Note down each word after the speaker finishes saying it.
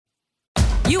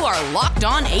You are Locked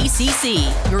On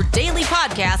ACC, your daily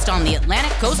podcast on the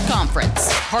Atlantic Coast Conference.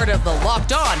 Part of the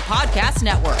Locked On Podcast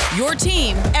Network, your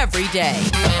team every day.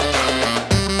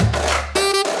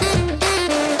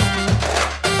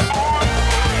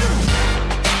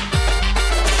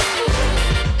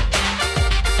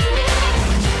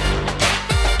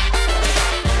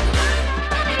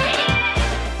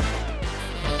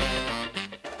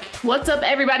 What's up,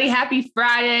 everybody? Happy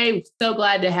Friday. So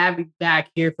glad to have you back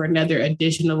here for another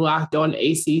edition of Locked On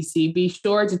ACC. Be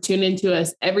sure to tune into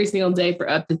us every single day for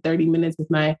up to 30 minutes with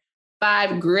my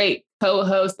 5 great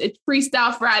co-hosts. It's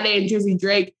Freestyle Friday, and Jersey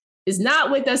Drake is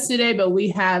not with us today, but we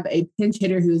have a pinch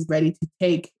hitter who is ready to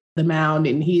take the mound,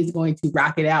 and he is going to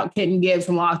rock it out. Kenton Gibbs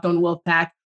from Locked On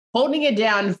Wolfpack holding it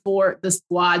down for the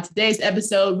squad. Today's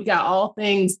episode, we got all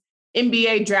things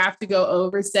NBA draft to go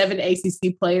over. 7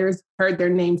 ACC players heard their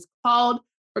names called.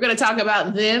 We're going to talk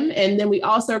about them. And then we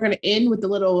also are going to end with a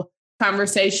little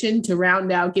conversation to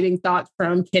round out getting thoughts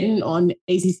from Kenton on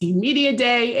ACC Media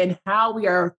Day and how we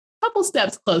are a couple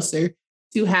steps closer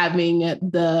to having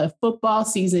the football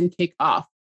season kick off.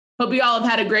 Hope you all have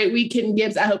had a great week. Kenton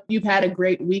Gibbs, I hope you've had a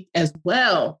great week as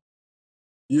well.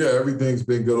 Yeah, everything's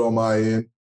been good on my end.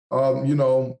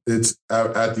 It's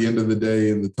at the end of the day,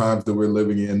 in the times that we're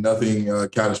living in, nothing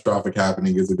catastrophic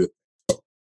happening is a good thing. So,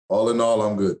 all in all,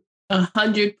 I'm good.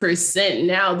 100%.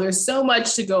 Now, there's so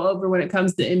much to go over when it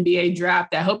comes to NBA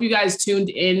draft. I hope you guys tuned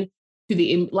in to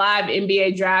the live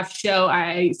NBA draft show.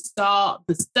 I saw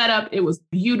the setup. It was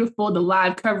beautiful, the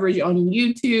live coverage on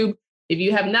YouTube. If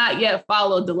you have not yet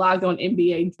followed the Locked On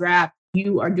NBA draft,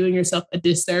 you are doing yourself a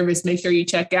disservice. Make sure you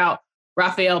check out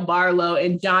Rafael Barlow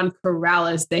and John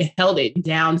Corrales. They held it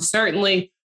down,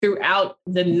 certainly throughout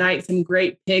the night. Some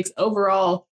great picks.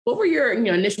 Overall, what were your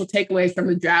initial takeaways from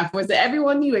the draft? Was it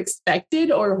everyone you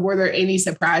expected, or were there any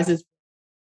surprises?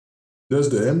 Does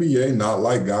the NBA not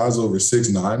like guys over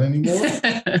 6'9"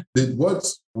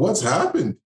 anymore? What's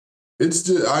happened? It's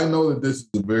just, I know that this is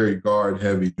a very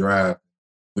guard-heavy draft.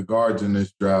 The guards in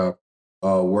this draft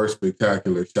were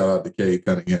spectacular. Shout out to Cade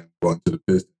Cunningham going to the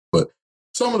Pistons. But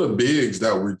some of the bigs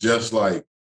that were just like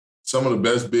some of the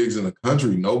best bigs in the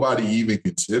country, nobody even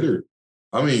considered.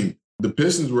 I mean, the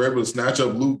Pistons were able to snatch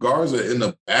up Luke Garza in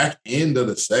the back end of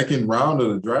the second round of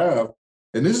the draft.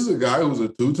 And this is a guy who was a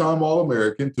 2-time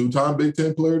All-American, 2-time Big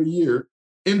Ten Player of the Year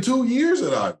in 2 years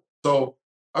at Iowa. So,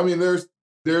 I mean,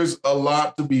 there's a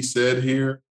lot to be said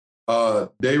here.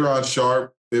 Day'Ron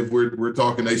Sharpe, if we're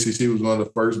talking ACC, was one of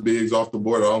the first bigs off the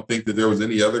board. I don't think that there was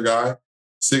any other guy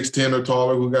 6'10" or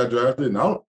taller who got drafted. And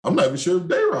I'm not even sure if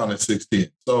Day'Ron is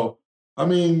 6'10". So, I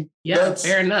mean, that's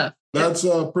fair enough. That's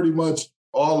pretty much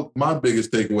all my biggest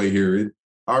takeaway here.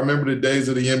 I remember the days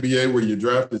of the NBA where you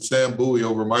drafted Sam Bowie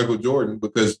over Michael Jordan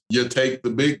because you take the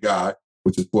big guy,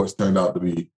 which of course turned out to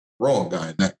be wrong guy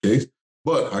in that case.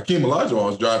 But Hakeem Olajuwon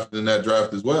was drafted in that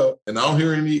draft as well. And I don't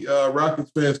hear any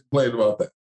Rockets fans complain about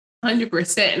that.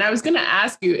 100%. And I was going to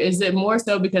ask you, is it more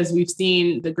so because we've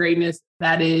seen the greatness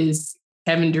that is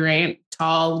Kevin Durant,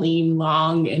 tall, lean,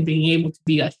 long, and being able to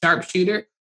be a sharpshooter?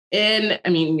 And I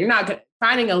mean, you're not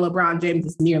finding a LeBron James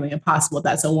is nearly impossible.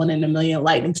 That's a 1 in a million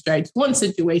lightning strikes one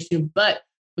situation. But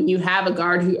when you have a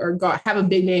guard have a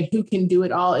big man who can do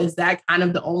it all, is that kind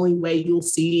of the only way you'll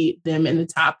see them in the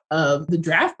top of the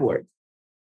draft board?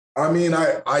 I mean,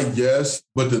 I guess,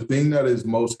 but the thing that is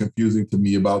most confusing to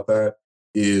me about that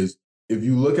is if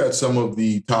you look at some of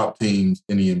the top teams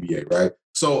in the NBA, right?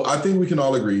 So I think we can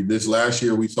all agree this last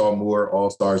year we saw more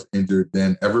All-Stars injured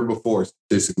than ever before,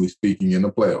 statistically speaking, in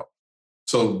the playoffs.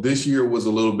 So this year was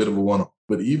a little bit of a one-off.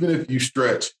 But even if you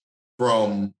stretch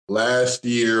from last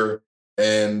year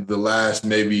and the last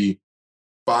maybe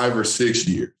 5 or 6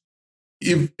 years,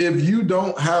 if you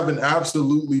don't have an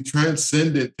absolutely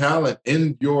transcendent talent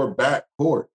in your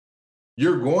backcourt,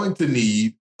 you're going to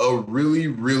need a really,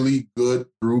 really good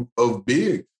group of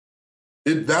bigs.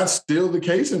 That's still the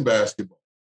case in basketball.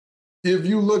 If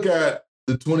you look at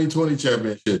the 2020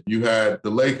 championship, you had the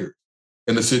Lakers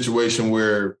in a situation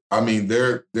where, I mean,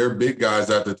 their big guys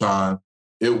at the time,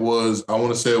 it was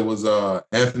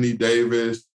Anthony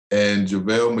Davis and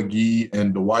JaVale McGee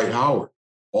and Dwight Howard,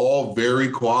 all very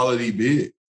quality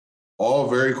bigs.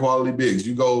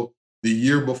 You go the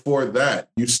year before that,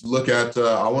 you look at,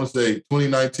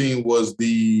 2019 was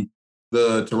the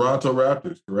Toronto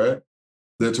Raptors, correct?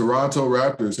 The Toronto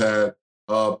Raptors had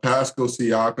Pascal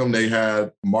Siakam. They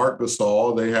had Marc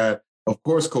Gasol. They had, of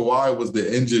course, Kawhi was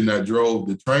the engine that drove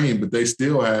the train, but they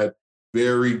still had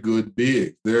very good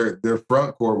bigs. Their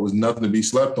front court was nothing to be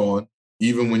slept on,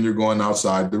 even when you're going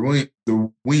outside the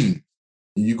wing.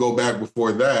 And you go back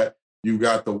before that, you've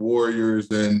got the Warriors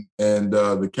and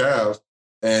the Cavs,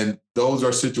 And those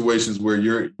are situations where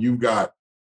you've got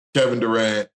Kevin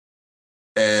Durant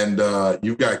and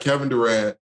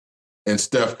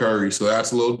Steph Curry. So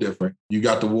that's a little different. You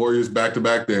got the Warriors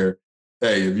back-to-back there.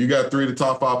 Hey, if you got 3 of the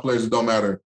top 5 players, it don't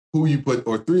matter who you put,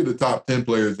 or 3 of the top 10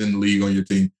 players in the league on your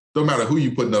team, don't matter who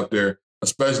you putting up there,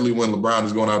 especially when LeBron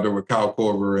is going out there with Kyle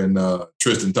Korver and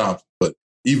Tristan Thompson. But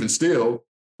even still,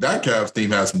 that Cavs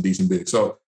team has some decent bigs.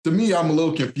 So to me, I'm a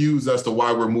little confused as to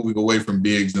why we're moving away from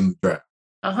bigs in the draft.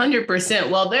 100%.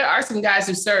 Well, there are some guys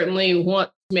who certainly want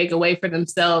to make a way for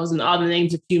themselves, and all the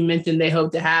names that you mentioned, they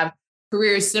hope to have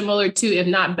careers similar to, if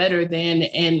not better than.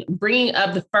 And bringing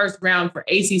up the first round for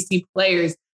ACC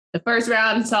players, the first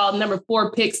round saw number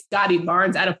 4 pick Scotty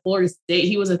Barnes out of Florida State.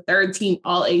 He was a third-team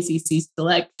All-ACC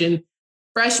selection,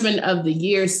 freshman of the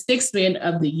year, 6th man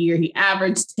of the year. He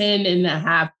averaged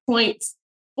 10.5 points,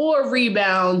 4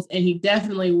 rebounds, and he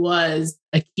definitely was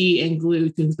a key and glue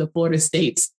to the Florida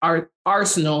State's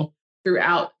arsenal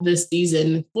throughout this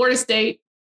season. Florida State,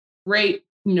 great,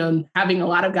 having a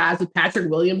lot of guys, with Patrick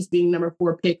Williams being number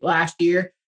 4 pick last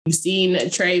year. You've seen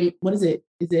Trey, what is it?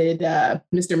 Is it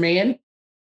Mr. Mann?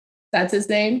 That's his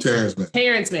name?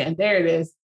 Terrence Mann. There it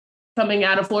is. Coming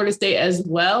out of Florida State as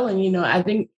well. And, I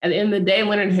think at the end of the day,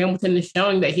 Leonard Hamilton is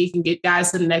showing that he can get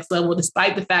guys to the next level,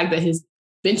 despite the fact that his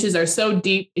benches are so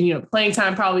deep and, playing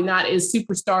time probably not as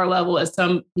superstar level as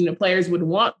some, players would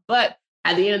want. But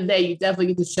at the end of the day, you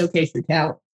definitely get to showcase your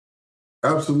talent.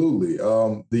 Absolutely.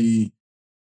 The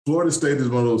Florida State is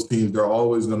one of those teams. They're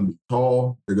always going to be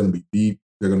tall. They're going to be deep.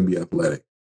 They're going to be athletic.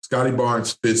 Scotty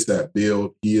Barnes fits that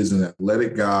bill. He is an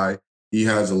athletic guy. He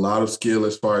has a lot of skill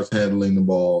as far as handling the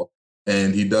ball,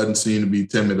 and he doesn't seem to be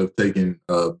timid of taking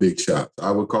big shots.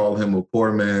 I would call him a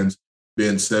poor man's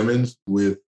Ben Simmons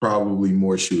with probably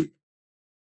more shooting.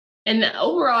 And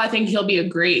overall, I think he'll be a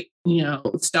great,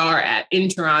 star in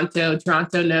Toronto.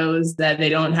 Toronto knows that they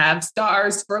don't have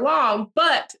stars for long,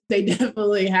 but they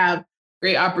definitely have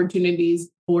great opportunities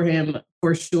for him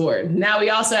for sure. Now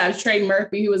we also have Trey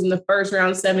Murphy, who was in the first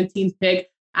round, 17th pick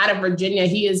out of Virginia.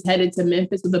 He is headed to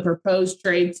Memphis with a proposed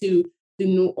trade to the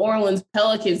New Orleans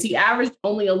Pelicans. He averaged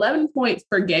only 11 points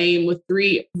per game with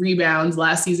 3 rebounds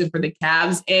last season for the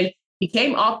Cavs. And he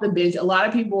came off the bench. A lot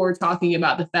of people were talking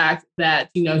about the fact that,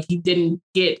 he didn't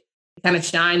get the kind of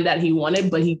shine that he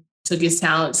wanted, but he took his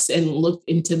talents and looked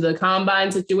into the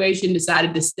combine situation,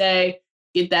 decided to stay,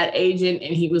 get that agent.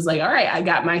 And he was like, all right, I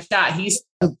got my shot. He's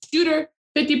a shooter,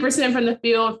 50% from the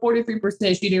field,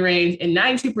 43% shooting range, and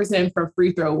 92% from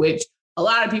free throw, which a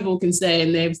lot of people can say,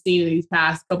 and they've seen in these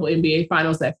past couple NBA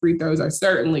finals, that free throws are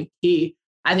certainly key.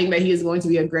 I think that he is going to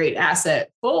be a great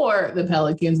asset for the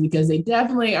Pelicans because they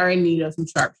definitely are in need of some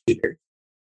sharpshooters.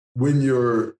 When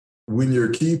your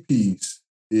key piece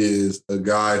is a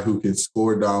guy who can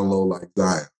score down low like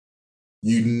Zion,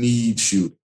 you need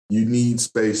shooting. You need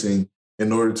spacing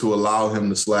in order to allow him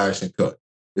to slash and cut.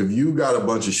 If you got a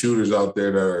bunch of shooters out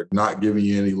there that are not giving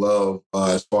you any love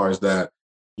as far as that,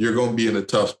 you're going to be in a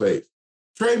tough space.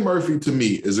 Trey Murphy, to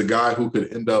me, is a guy who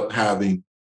could end up having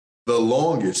the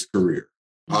longest career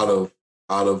out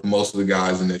of most of the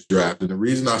guys in this draft. And the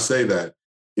reason I say that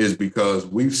is because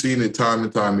we've seen it time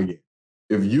and time again.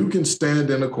 If you can stand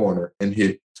in a corner and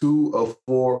hit 2 of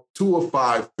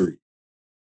 5 threes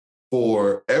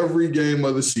for every game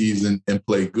of the season and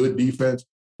play good defense,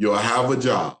 you'll have a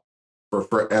job for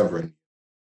forever.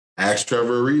 Ask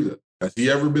Trevor Ariza. Has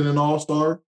he ever been an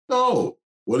all-star? No.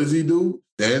 What does he do?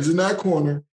 Stands in that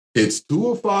corner, hits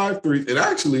 2 of 5 threes. And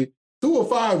actually, 2 of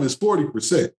 5 is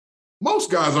 40%.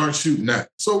 Most guys aren't shooting that.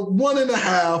 So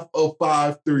 1.5 of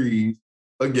 5 threes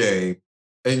a game,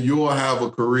 and you'll have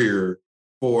a career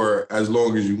for as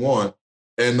long as you want.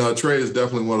 And Trey is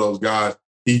definitely one of those guys.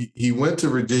 He went to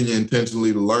Virginia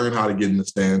intentionally to learn how to get in the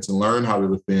stance and learn how to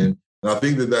defend. And I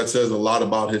think that says a lot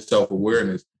about his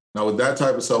self-awareness. Now, with that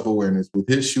type of self-awareness, with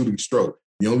his shooting stroke,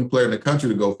 the only player in the country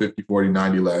to go 50, 40,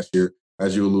 90 last year,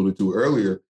 as you alluded to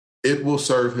earlier, it will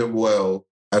serve him well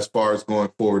as far as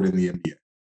going forward in the NBA.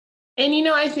 And,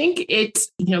 I think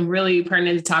it's, really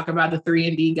pertinent to talk about the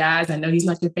 3-and-D guys. I know he's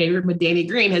not your favorite, but Danny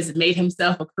Green has made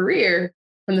himself a career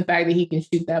from the fact that he can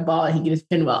shoot that ball and he can just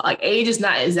pin well. Like, age is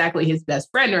not exactly his best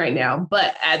friend right now,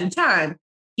 but at the time,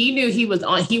 he knew he was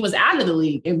out of the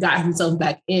league and got himself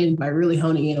back in by really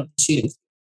honing in on the shooting.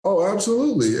 Oh,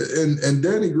 absolutely. And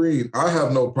Danny Green, I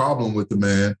have no problem with the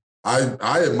man. I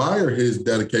admire his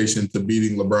dedication to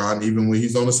beating LeBron, even when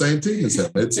he's on the same team as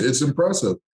him. It's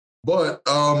impressive. But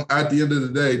at the end of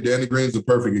the day, Danny Green's a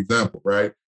perfect example,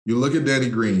 right? You look at Danny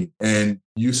Green and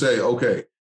you say, okay,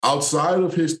 outside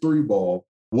of his 3 ball,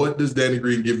 what does Danny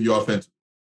Green give you offensively?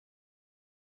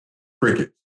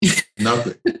 Cricket.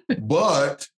 Nothing.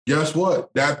 But guess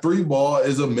what? That 3 ball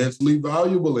is immensely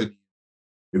valuable in you.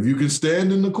 If you can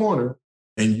stand in the corner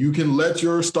and you can let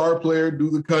your star player do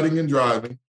the cutting and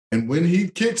driving, and when he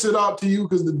kicks it out to you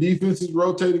because the defense is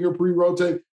rotating or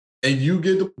pre-rotate, and you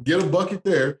get a bucket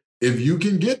there, if you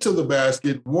can get to the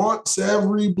basket once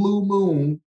every blue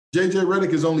moon, JJ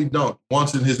Redick has only dunked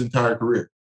once in his entire career.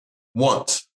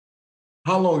 Once.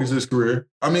 How long is his career?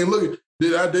 I mean, look, at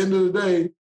the end of the day,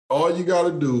 all you got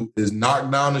to do is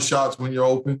knock down the shots when you're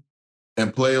open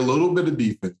and play a little bit of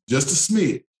defense, just a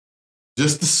smidge,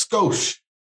 just a skosh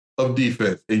of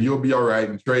defense, and you'll be all right.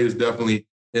 And Trey is definitely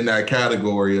in that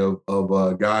category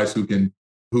of guys who can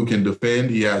defend.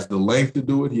 He has the length to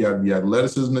do it. He has the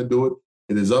athleticism to do it.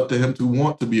 It is up to him to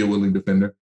want to be a willing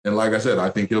defender. And like I said, I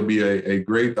think he'll be a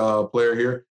great player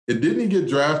here. Didn't he get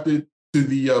drafted to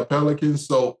the Pelicans?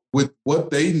 So with what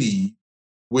they need,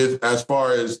 with as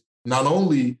far as not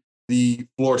only the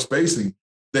floor spacing,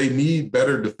 they need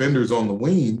better defenders on the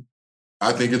wing.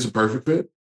 I think it's a perfect fit.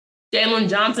 Jalen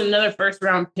Johnson, another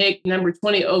first-round pick, number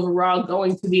 20 overall,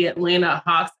 going to the Atlanta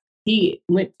Hawks. He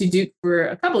went to Duke for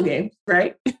a couple of games,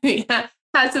 right? He had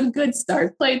some good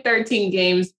starts, played 13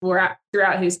 games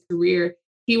throughout his career.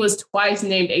 He was twice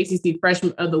named ACC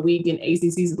Freshman of the Week and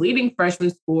ACC's leading freshman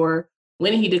scorer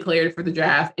when he declared for the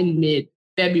draft in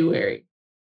mid-February.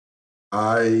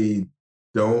 I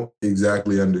don't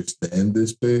exactly understand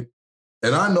this pick.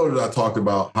 And I know that I talked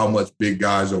about how much big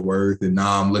guys are worth, and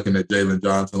now I'm looking at Jalen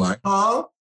Johnson like, huh?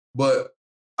 But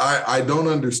I don't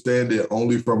understand it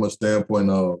only from a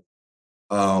standpoint of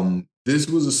this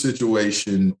was a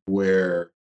situation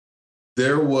where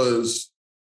there was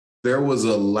a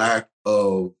lack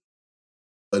of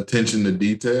attention to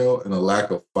detail and a lack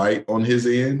of fight on his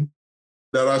end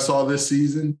that I saw this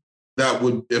season. That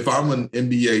would, if I'm an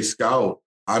NBA scout,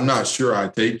 I'm not sure I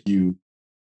take you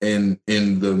in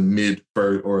the mid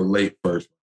first or late first.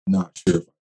 Not sure.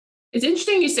 It's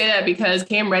interesting you say that because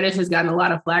Cam Reddish has gotten a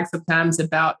lot of flack sometimes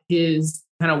about his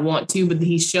kind of want to, but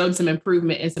he showed some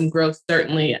improvement and some growth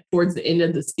certainly towards the end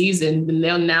of the season. And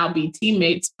they'll now be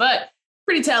teammates, but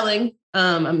pretty telling.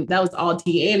 That was all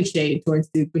tea and shade towards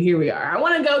Duke, but here we are. I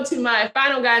want to go to my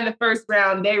final guy in the first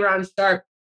round, Day'Ron Sharpe,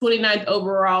 29th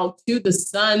overall to the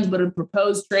Suns, but a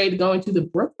proposed trade going to the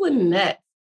Brooklyn Nets.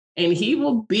 And he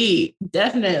will be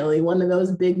definitely one of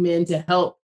those big men to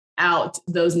help out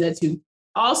those Nets who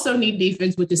also need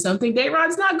defense, which is something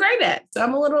Day'Ron's not great at. So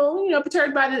I'm a little,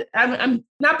 perturbed by it. I'm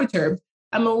not perturbed.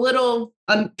 I'm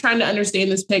trying to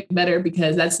understand this pick better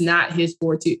because that's not his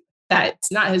fortitude. That's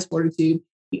not his fortitude.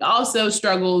 He also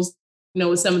struggles,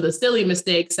 with some of the silly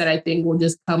mistakes that I think will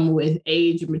just come with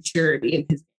age and maturity in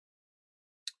his.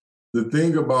 The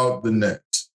thing about the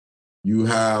Nets, you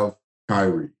have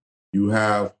Kyrie, you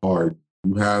have Harden,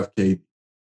 you have KD,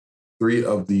 3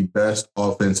 of the best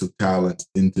offensive talents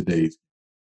in today's game.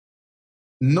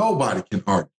 Nobody can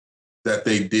argue that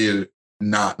they did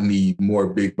not need more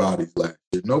big bodies last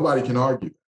year. Nobody can argue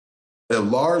that. A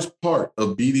large part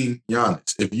of beating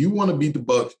Giannis, if you want to beat the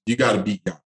Bucks, you got to beat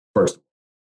Giannis, first of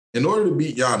all. In order to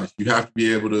beat Giannis, you have to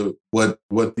be able to, what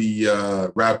the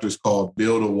Raptors call,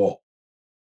 build a wall.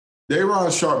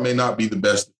 Day'Ron Sharpe may not be the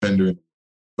best defender in the world,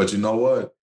 but you know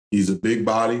what? He's a big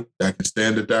body that can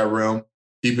stand at that rim,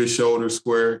 keep his shoulders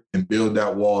square, and build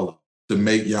that wall up to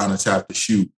make Giannis have to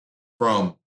shoot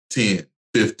from 10,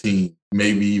 15,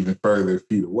 maybe even further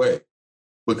feet away.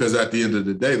 Because at the end of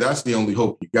the day, that's the only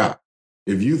hope you got.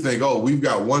 If you think, we've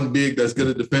got one big that's good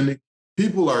at defending,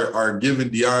 people are giving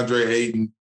DeAndre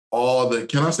Ayton all the,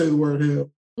 can I say the word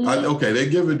hell? Mm-hmm. They're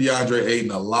giving DeAndre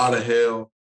Ayton a lot of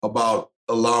hell about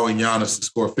allowing Giannis to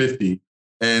score 50.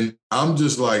 And I'm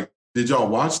just like, did y'all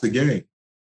watch the game?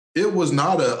 It was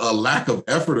not a lack of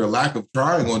effort or lack of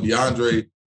trying on DeAndre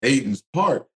Ayton's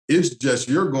part. It's just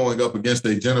you're going up against a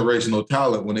generational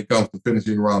talent when it comes to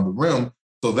finishing around the rim.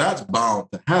 So that's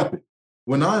bound to happen.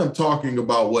 When I am talking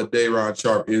about what Day'Ron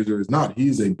Sharpe is or is not,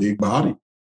 he's a big body.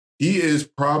 He is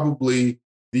probably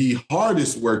the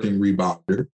hardest working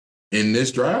rebounder in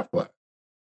this draft class.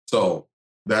 So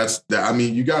that's that. I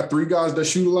mean, you got 3 guys that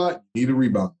shoot a lot, you need a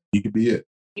rebound. He could be it.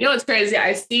 What's crazy?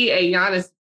 I see a Giannis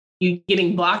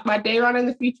getting blocked by Day'Ron in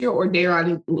the future, or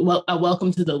Day'Ron a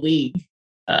welcome to the league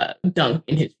dunk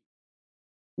in his.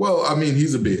 Well, I mean,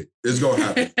 he's a big. It's gonna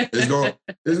happen.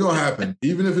 It's gonna happen,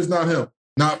 even if it's not him.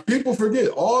 Now, people forget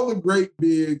all the great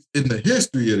bigs in the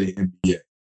history of the NBA.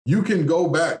 You can go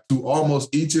back to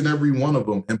almost each and every one of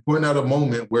them and point out a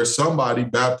moment where somebody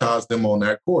baptized them on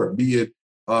that court, be it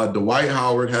Dwight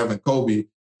Howard having Kobe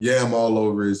yam all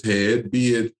over his head,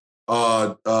 be it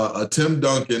a Tim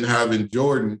Duncan having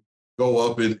Jordan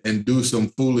go up and do some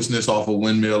foolishness off a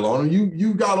windmill on him.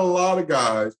 You got a lot of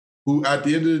guys who, at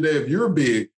the end of the day, if you're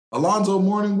big, Alonzo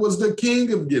Mourning was the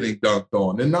king of getting dunked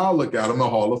on. And now look at him, a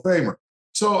Hall of Famer.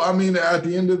 So, I mean, at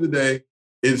the end of the day,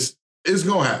 it's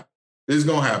going to happen. It's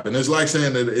going to happen. It's like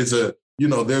saying that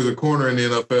there's a corner in the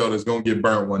NFL that's going to get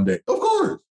burnt one day. Of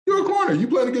course. You're a corner. You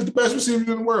playing against the best receivers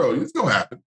in the world. It's going to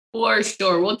happen. For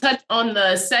sure. We'll touch on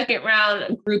the second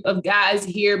round group of guys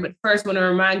here, but first I want to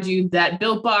remind you that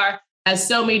Built Bar has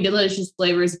so many delicious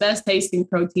flavors, best tasting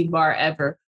protein bar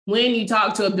ever. When you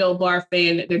talk to a Built Bar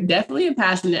fan, they're definitely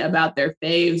passionate about their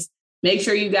faves. Make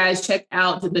sure you guys check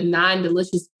out the 9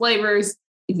 delicious flavors.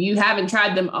 If you haven't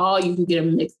tried them all, you can get a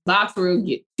mixed box where you'll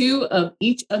get 2 of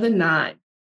each of the 9.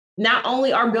 Not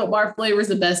only are Built Bar flavors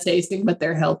the best tasting, but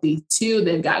they're healthy too.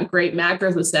 They've got great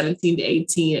macros with 17 to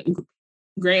 18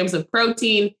 grams of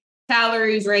protein,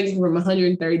 calories ranging from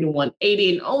 130 to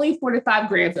 180, and only 4 to 5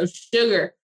 grams of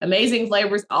sugar. Amazing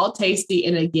flavors, all tasty,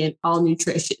 and again, all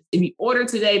nutritious. If you order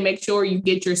today, make sure you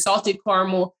get your salted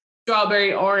caramel,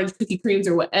 strawberry, orange, cookie creams,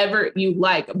 or whatever you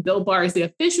like. Built Bar is the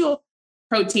official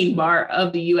protein bar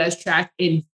of the U.S. track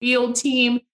and field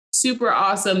team. Super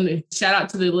awesome. Shout out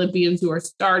to the Olympians who are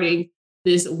starting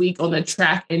this week on the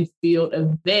track and field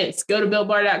events. Go to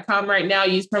BuiltBar.com right now.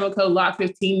 Use promo code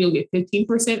LOCK15. You'll get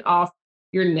 15% off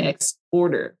your next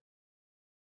order.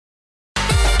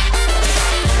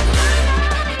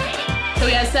 So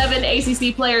we have 7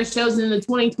 ACC players chosen in the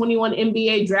 2021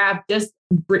 NBA draft. Just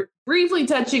briefly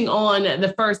touching on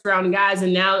the first round guys,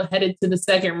 and now headed to the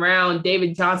second round.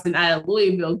 David Johnson out of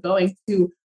Louisville going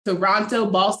to Toronto.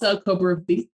 Balsa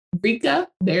Koprivica,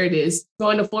 there it is,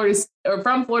 going to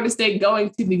from Florida State,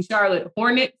 going to the Charlotte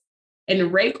Hornets.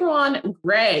 And Raekwon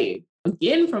Gray,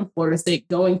 again from Florida State,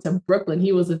 going to Brooklyn.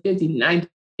 He was a 59th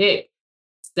pick.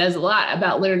 Says a lot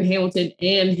about Leonard Hamilton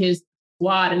and his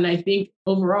squad, and I think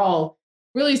overall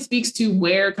really speaks to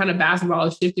where kind of basketball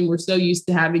is shifting. We're so used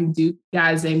to having Duke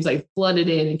guys' names like flooded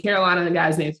in, and Carolina, the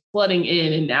guys' names flooding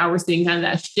in. And now we're seeing kind of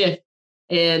that shift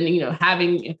and,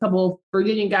 having a couple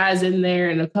Virginia guys in there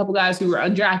and a couple guys who were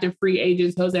undrafted free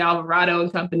agents, Jose Alvarado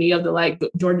and company of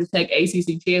the Georgia Tech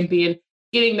ACC champion,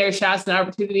 getting their shots and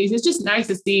opportunities. It's just nice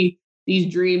to see these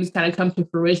dreams kind of come to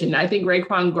fruition. I think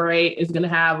Raekwon Gray is going to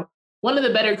have one of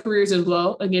the better careers as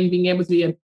well. Again, being able to be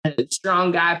a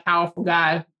strong guy, powerful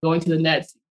guy, going to the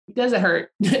Nets. It doesn't hurt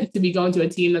to be going to a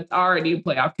team that's already in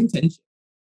playoff contention.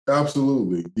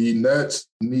 Absolutely. The Nets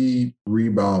need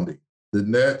rebounding. The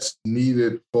Nets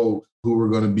needed folks who were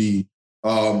going to be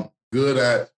good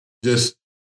at just,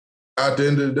 at the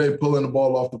end of the day, pulling the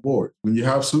ball off the board. When you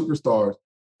have superstars,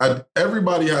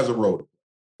 everybody has a role to play,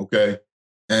 okay?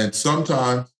 And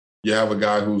sometimes you have a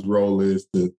guy whose role is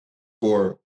to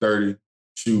score 30,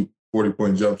 shoot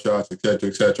 40-point jump shots,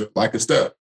 et cetera, like a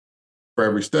Steph. For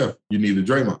every Steph, you need a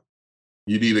Draymond.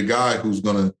 You need a guy who's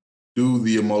going to do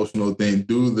the emotional thing,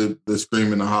 do the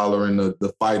screaming, the hollering,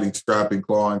 the fighting, scrapping,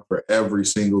 clawing for every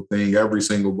single thing, every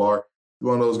single bar. He's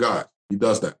one of those guys. He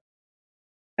does that.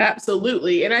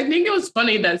 Absolutely. And I think it was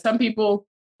funny that some people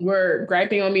were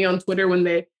griping on me on Twitter when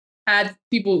they had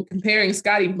people comparing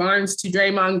Scotty Barnes to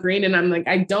Draymond Green. And I'm like,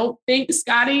 I don't think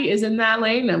Scotty is in that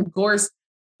lane. And of course,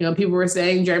 people were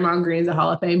saying Draymond Green is a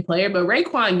Hall of Fame player, but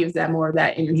Raekwon gives that more of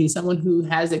that energy. Someone who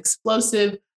has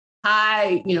explosive,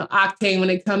 high, octane when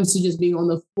it comes to just being on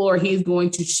the floor. He's going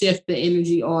to shift the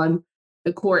energy on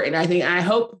the court. And I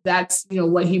hope that's,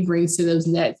 what he brings to those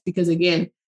Nets, because again,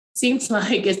 seems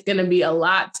like it's going to be a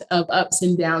lot of ups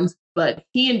and downs, but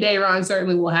he and Day'Ron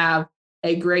certainly will have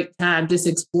a great time just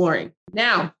exploring.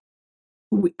 Now,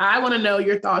 I want to know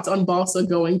your thoughts on Balsa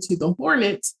going to the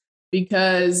Hornets,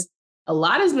 because a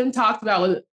lot has been talked about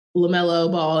with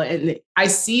LaMelo Ball, and I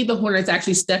see the Hornets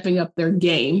actually stepping up their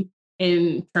game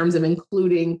in terms of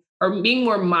including or being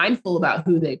more mindful about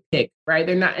who they pick, right?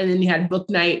 They're not, and then you had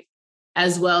Bouknight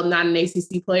as well, not an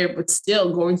ACC player, but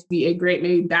still going to be a great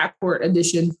maybe backcourt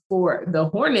addition for the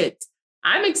Hornets.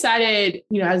 I'm excited,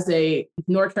 as a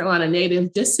North Carolina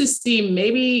native, just to see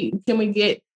maybe can we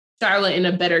get Charlotte in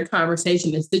a better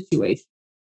conversation and situation.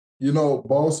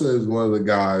 Balsa is one of the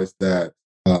guys that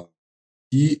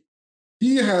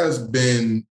he has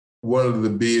been one of the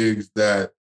bigs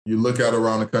that you look at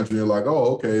around the country and you're like,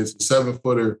 oh, okay, it's a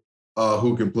 7-footer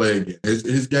who can play again.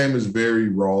 His game is very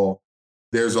raw.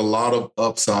 There's a lot of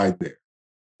upside there.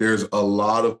 There's a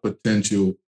lot of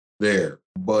potential there.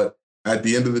 But at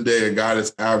the end of the day, a guy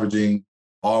that's averaging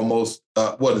almost,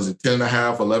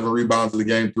 10.5, 11 rebounds in the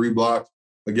game, 3 blocks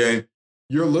a game,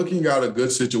 you're looking at a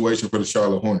good situation for the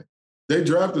Charlotte Hornets. They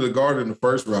drafted a guard in the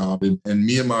first round, and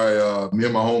me and my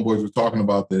homeboys were talking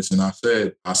about this, and I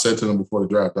said to them before the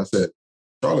draft, I said,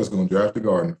 Charlotte's going to draft the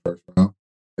guard in the first round.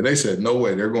 And they said, no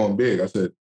way, they're going big. I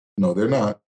said, no, they're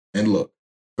not. And look,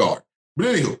 guard. But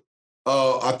anywho,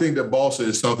 I think that Bosa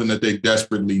is something that they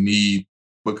desperately need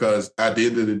because at the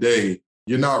end of the day,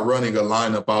 you're not running a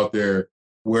lineup out there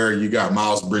where you got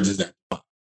Miles Bridges at the top.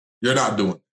 You're not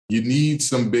doing it. You need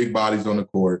some big bodies on the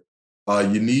court.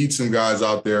 You need some guys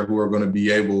out there who are going to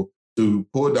be able to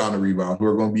pull down the rebound, who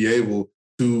are going to be able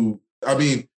to, I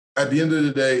mean, at the end of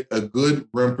the day, a good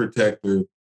rim protector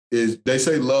is, they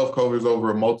say love covers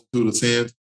over a multitude of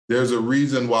sins. There's a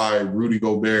reason why Rudy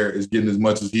Gobert is getting as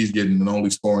much as he's getting and only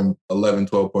scoring 11,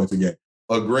 12 points a game.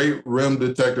 A great rim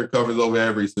detector covers over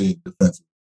every sin defensively,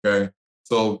 okay?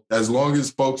 So as long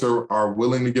as folks are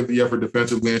willing to give the effort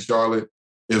defensively in Charlotte,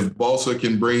 if Bosa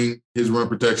can bring his rim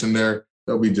protection there,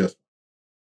 they'll be just fine.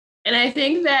 And I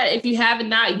think that if you have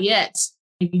not yet,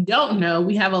 if you don't know,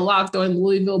 we have a Locked On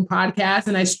Louisville podcast,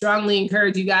 and I strongly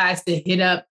encourage you guys to hit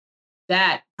up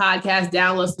that podcast,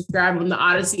 download, subscribe on the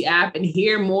Odyssey app, and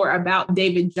hear more about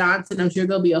David Johnson. I'm sure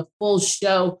there'll be a full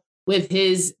show with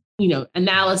his,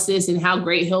 analysis and how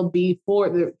great he'll be for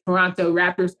the Toronto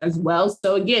Raptors as well.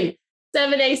 So again,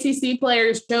 7 ACC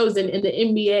players chosen in the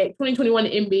NBA 2021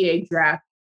 NBA draft.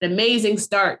 An amazing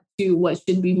start to what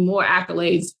should be more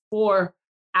accolades for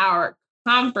our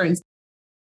conference.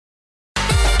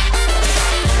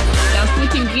 Now,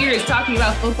 switching gears, talking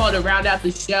about football to round out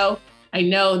the show. I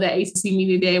know that ACC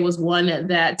Media Day was one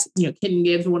that, Ken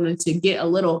Gibbs wanted to get a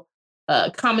little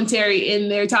commentary in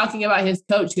there talking about his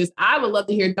coach, because I would love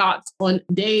to hear thoughts on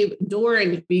Dave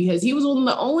Doeren, because he was one of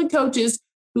the only coaches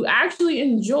who actually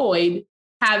enjoyed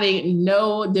having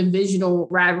no divisional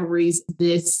rivalries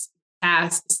this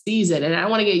past season. And I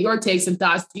want to get your takes and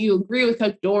thoughts. Do you agree with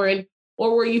Coach Doeren,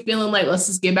 or were you feeling like, let's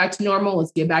just get back to normal,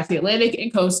 let's get back to the Atlantic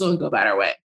and Coastal and go about our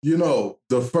way?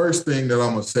 The first thing that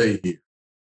I'm going to say here,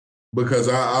 because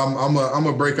I'm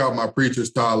gonna break out my preacher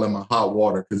style and my hot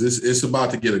water, because it's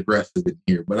about to get aggressive in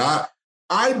here. But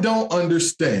I don't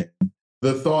understand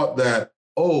the thought that,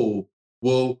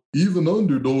 even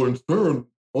under Doeren Stern,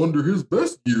 under his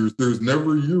best years, there's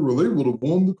never a year where they would have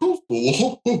won the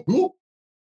Coastal.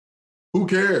 Who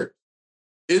cares?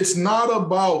 It's not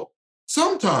about,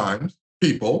 sometimes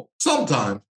you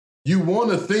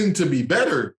want a thing to be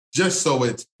better just so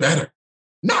it's better.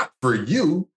 Not for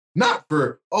you. Not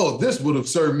for, this would have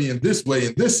served me in this way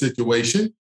in this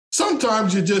situation.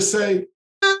 Sometimes you just say,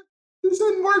 this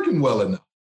isn't working well enough.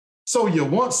 So you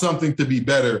want something to be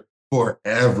better for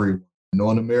everyone. In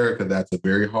America, that's a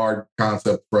very hard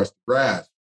concept for us to grasp.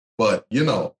 But,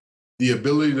 the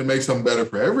ability to make something better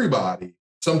for everybody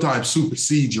sometimes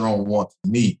supersedes your own wants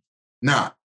and needs.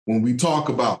 Now, when we talk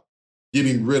about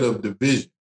getting rid of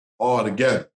division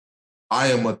altogether, I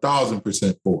am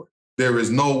 1,000% for it. There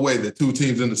is no way that two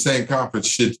teams in the same conference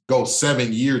should go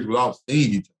 7 years without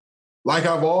seeing each other. Like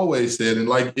I've always said, and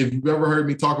like if you've ever heard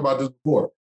me talk about this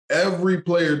before, every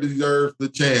player deserves the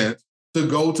chance to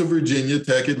go to Virginia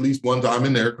Tech at least one time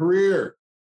in their career.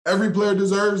 Every player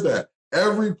deserves that.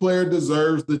 Every player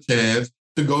deserves the chance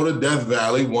to go to Death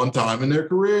Valley one time in their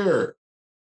career.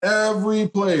 Every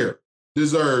player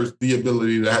deserves the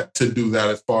ability to do that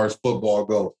as far as football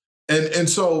goes. And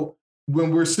so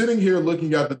when we're sitting here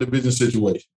looking at the division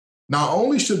situation, not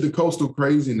only should the Coastal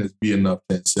craziness be enough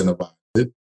to incentivize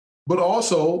it, but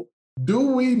also,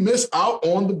 do we miss out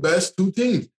on the best two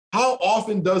teams? How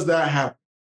often does that happen?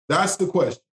 That's the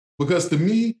question. Because to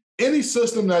me, any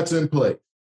system that's in place,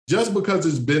 just because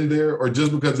it's been there or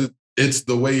just because it's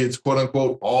the way it's quote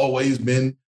unquote always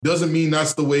been, doesn't mean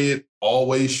that's the way it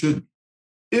always should be.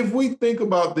 If we think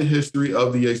about the history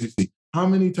of the ACC, how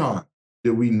many times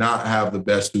did we not have the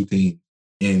best two teams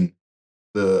in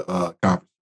the conference?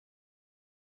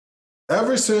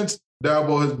 Ever since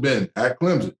Dabo has been at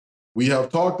Clemson, we have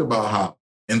talked about how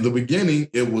in the beginning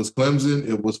it was Clemson,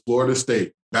 it was Florida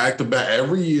State. Back to back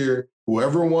every year,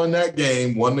 whoever won that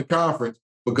game won the conference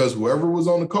because whoever was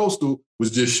on the Coastal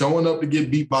was just showing up to get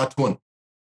beat by 20.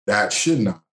 That should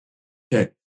not.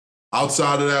 Okay.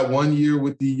 Outside of that 1 year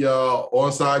with the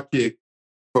onside kick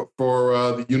for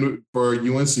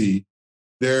UNC,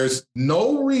 there's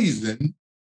no reason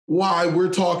why we're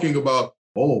talking about,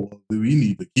 we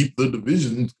need to keep the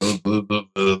divisions because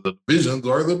the divisions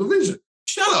are the division.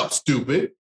 Shut up,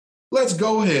 stupid. Let's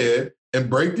go ahead and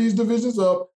break these divisions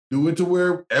up, do it to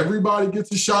where everybody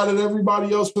gets a shot at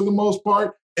everybody else for the most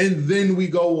part, and then we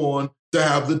go on to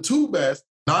have the two best,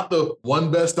 not the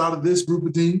one best out of this group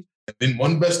of teams, and then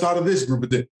one best out of this group of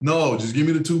teams. No, just give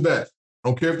me the two best. I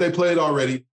don't care if they played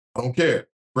already. I don't care.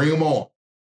 Bring them on.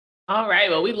 All right.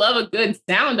 Well, we love a good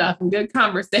sound off and good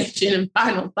conversation and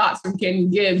final thoughts from Ken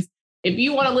Gibbs. If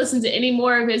you want to listen to any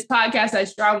more of his podcasts, I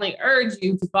strongly urge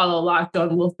you to follow Locked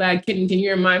On Wolfpack. Can you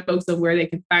remind folks of where they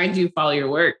can find you, follow your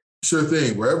work? Sure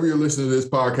thing. Wherever you're listening to this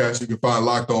podcast, you can find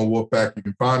Locked On Wolfpack. You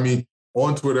can find me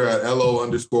on Twitter at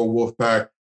LO_Wolfpack.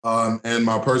 And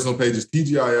my personal page is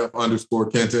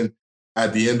TGIF_Kenton.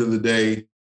 At the end of the day,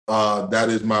 that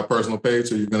is my personal page.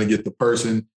 So you're going to get the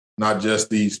person, not just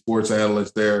the sports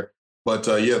analyst there. But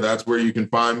yeah, that's where you can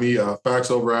find me. Facts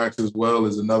Over Acts as well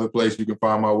is another place you can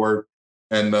find my work.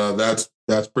 And that's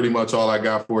pretty much all I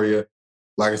got for you.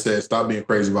 Like I said, stop being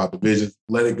crazy about divisions.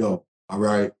 Let it go. All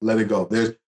right, let it go.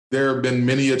 There have been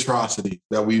many atrocities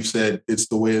that we've said it's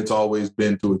the way it's always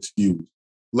been to excuse.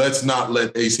 Let's not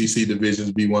let ACC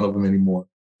divisions be one of them anymore.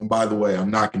 And by the way,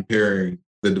 I'm not comparing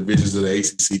the divisions of the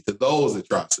ACC to those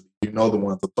atrocities. You know the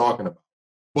ones I'm talking about.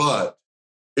 But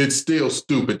it's still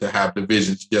stupid to have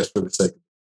divisions just for the sake of it.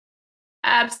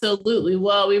 Absolutely.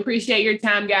 Well, we appreciate your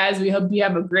time, guys. We hope you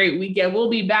have a great weekend. We'll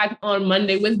be back on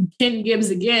Monday with Ken Gibbs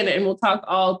again, and we'll talk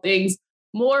all things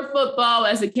more football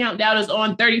as the countdown is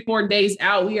on 34 days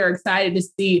out. We are excited to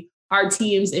see our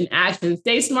teams in action.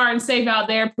 Stay smart and safe out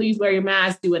there. Please wear your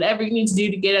mask. Do whatever you need to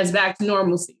do to get us back to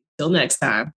normalcy. Till next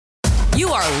time. You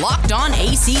are Locked On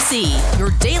ACC,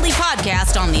 your daily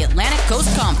podcast on the Atlantic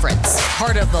Coast Conference.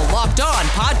 Part of the Locked On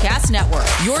Podcast Network,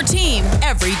 your team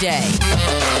every day.